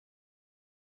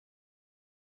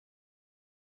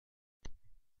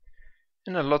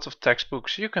In a lot of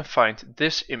textbooks you can find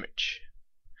this image.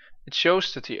 It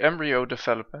shows that the embryo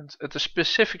development at a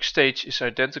specific stage is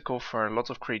identical for a lot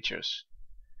of creatures.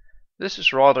 This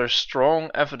is rather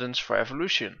strong evidence for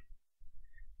evolution.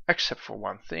 Except for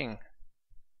one thing.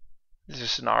 This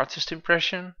is an artist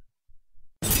impression.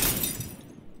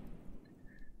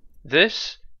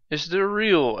 This is the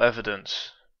real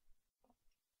evidence.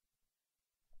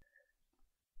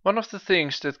 One of the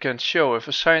things that can show if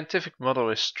a scientific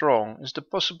model is strong is the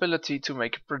possibility to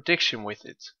make a prediction with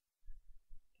it.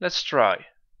 Let's try.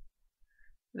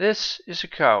 This is a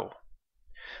cow.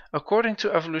 According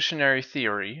to evolutionary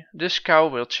theory, this cow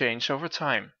will change over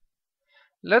time.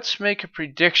 Let's make a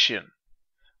prediction.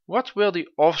 What will the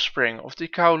offspring of the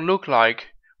cow look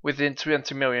like within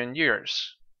 20 million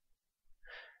years?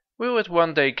 Will it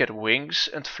one day get wings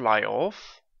and fly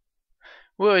off?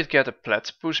 Will it get a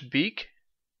platypus beak?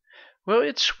 Will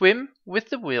it swim with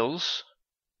the whales?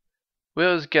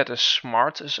 Will it get as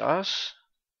smart as us?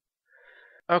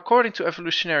 According to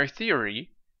evolutionary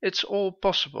theory, it's all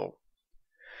possible.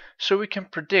 So we can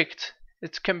predict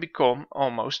it can become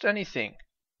almost anything.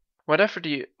 Whatever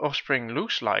the offspring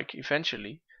looks like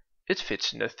eventually, it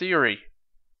fits in the theory.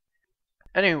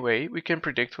 Anyway, we can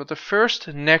predict what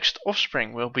the next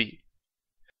offspring will be.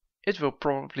 It will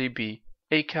probably be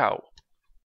a cow.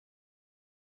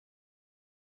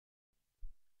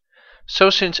 So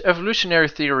since evolutionary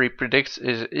theory predicts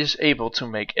it is able to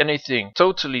make anything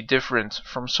totally different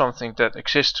from something that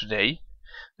exists today,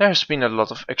 there has been a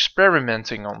lot of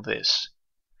experimenting on this.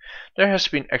 There has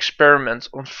been experiments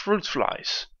on fruit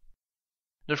flies.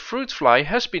 The fruit fly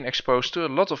has been exposed to a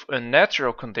lot of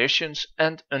unnatural conditions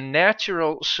and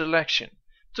unnatural selection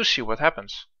to see what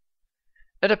happens.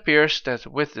 It appears that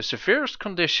with the severest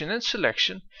condition and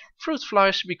selection, fruit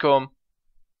flies become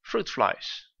fruit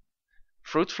flies.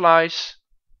 Fruit flies,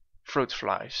 fruit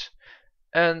flies,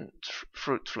 and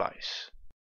fruit flies.